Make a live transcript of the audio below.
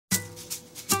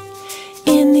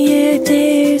In the air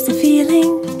there's a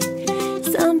feeling,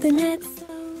 something that's so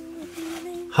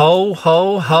appealing. Ho,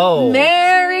 ho, ho.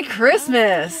 Merry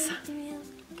Christmas!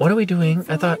 What are we doing?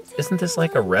 I thought, isn't this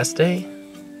like a rest day?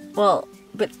 Well,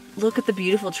 but look at the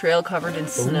beautiful trail covered in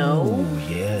snow. Oh,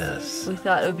 yes. We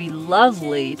thought it would be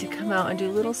lovely to come out and do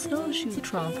a little snowshoe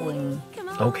trampling.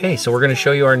 Okay, so we're going to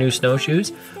show you our new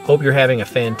snowshoes. Hope you're having a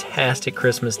fantastic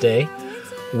Christmas day.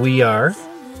 We are.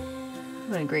 I'm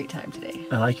having a great time today.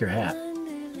 I like your hat.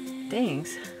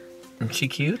 Thanks. Isn't she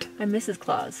cute? I'm Mrs.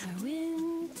 Claus.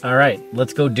 All right,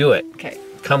 let's go do it. Okay.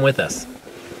 Come with us.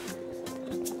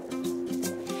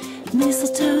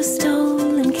 Mistletoe,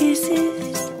 stolen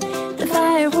kisses, the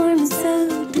fire warm and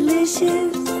so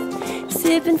delicious.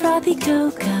 Sipping frothy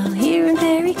cocoa here in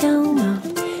Perry Como,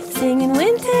 singing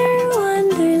Winter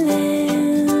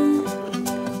Wonderland.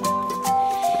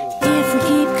 If we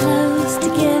keep close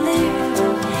together,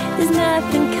 there's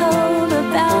nothing cold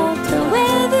about the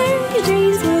weather. Your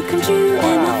dreams will come true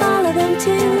and I'll follow them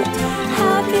too.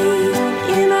 Happy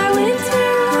in our winter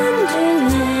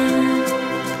wonderland.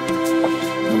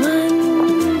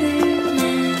 Wonderland.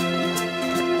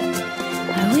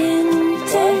 Our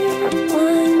winter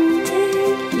wonderland.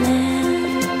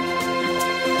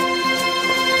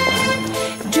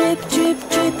 Drip, drip,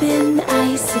 dripping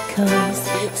icicles.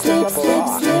 Slip, slip,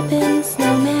 slipping,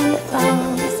 snowman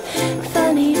falls.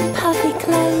 Funny puffy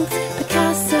clothes,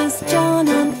 Picasso's drawn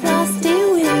on frosty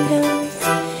windows.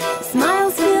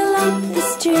 Smiles fill up the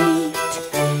street,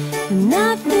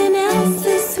 nothing else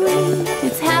is sweet.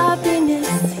 It's happiness,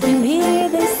 you hear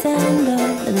the sound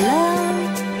of the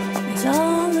love is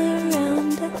all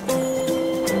around us.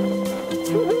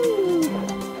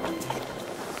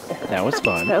 That was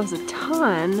fun. That was a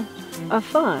ton of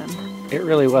fun. It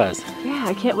really was. Yeah,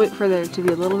 I can't wait for there to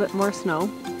be a little bit more snow.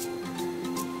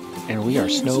 And we are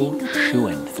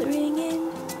snowshoeing.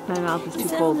 My mouth is too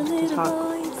cold to talk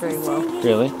very well.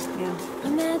 Really? Yeah.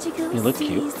 You look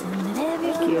cute.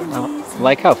 Thank you. I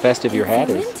like how festive your hat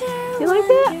is. You like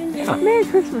that? Yeah. Merry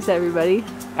Christmas, everybody.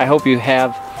 I hope you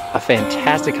have a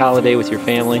fantastic holiday with your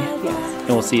family. Yes.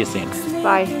 And we'll see you soon.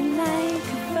 Bye.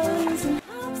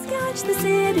 The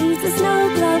city's a snow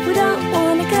globe.